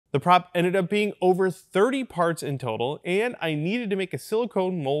The prop ended up being over 30 parts in total, and I needed to make a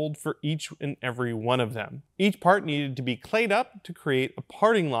silicone mold for each and every one of them. Each part needed to be clayed up to create a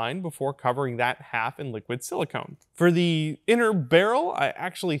parting line before covering that half in liquid silicone. For the inner barrel, I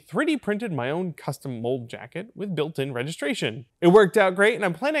actually 3D printed my own custom mold jacket with built-in registration. It worked out great, and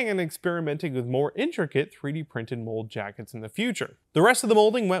I'm planning on experimenting with more intricate 3D printed mold jackets in the future. The rest of the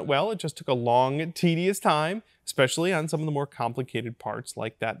molding went well. It just took a long, tedious time, especially on some of the more complicated parts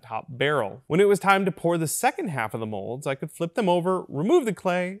like that top barrel. When it was time to pour the second half of the molds, I could flip them over, remove the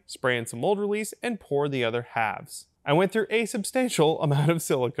clay, spray in some mold release, and pour the other halves. I went through a substantial amount of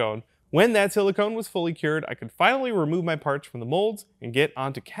silicone. When that silicone was fully cured, I could finally remove my parts from the molds and get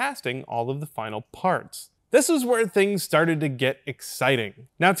onto casting all of the final parts. This is where things started to get exciting.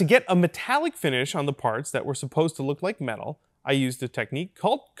 Now, to get a metallic finish on the parts that were supposed to look like metal, I used a technique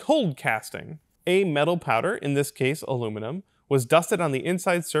called cold casting. A metal powder, in this case aluminum, was dusted on the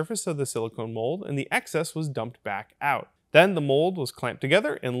inside surface of the silicone mold, and the excess was dumped back out. Then the mold was clamped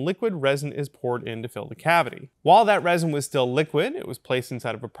together and liquid resin is poured in to fill the cavity. While that resin was still liquid, it was placed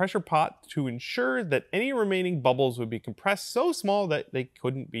inside of a pressure pot to ensure that any remaining bubbles would be compressed so small that they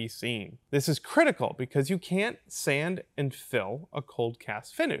couldn't be seen. This is critical because you can't sand and fill a cold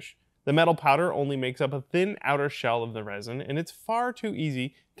cast finish. The metal powder only makes up a thin outer shell of the resin, and it's far too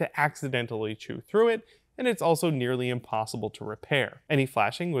easy to accidentally chew through it, and it's also nearly impossible to repair. Any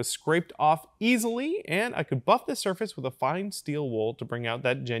flashing was scraped off easily, and I could buff the surface with a fine steel wool to bring out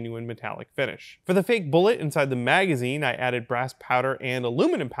that genuine metallic finish. For the fake bullet inside the magazine, I added brass powder and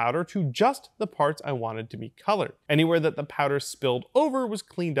aluminum powder to just the parts I wanted to be colored. Anywhere that the powder spilled over was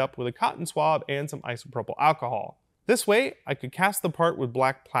cleaned up with a cotton swab and some isopropyl alcohol. This way, I could cast the part with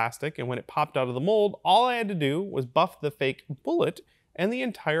black plastic, and when it popped out of the mold, all I had to do was buff the fake bullet and the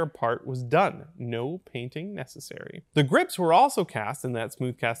entire part was done. No painting necessary. The grips were also cast in that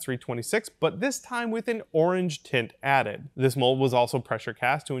Smoothcast 326, but this time with an orange tint added. This mold was also pressure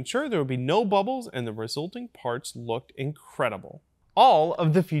cast to ensure there would be no bubbles, and the resulting parts looked incredible. All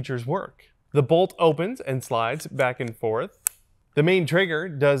of the features work. The bolt opens and slides back and forth. The main trigger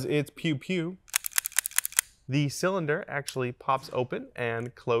does its pew pew. The cylinder actually pops open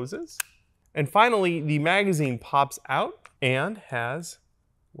and closes. And finally, the magazine pops out and has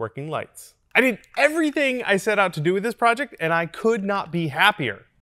working lights. I did everything I set out to do with this project, and I could not be happier.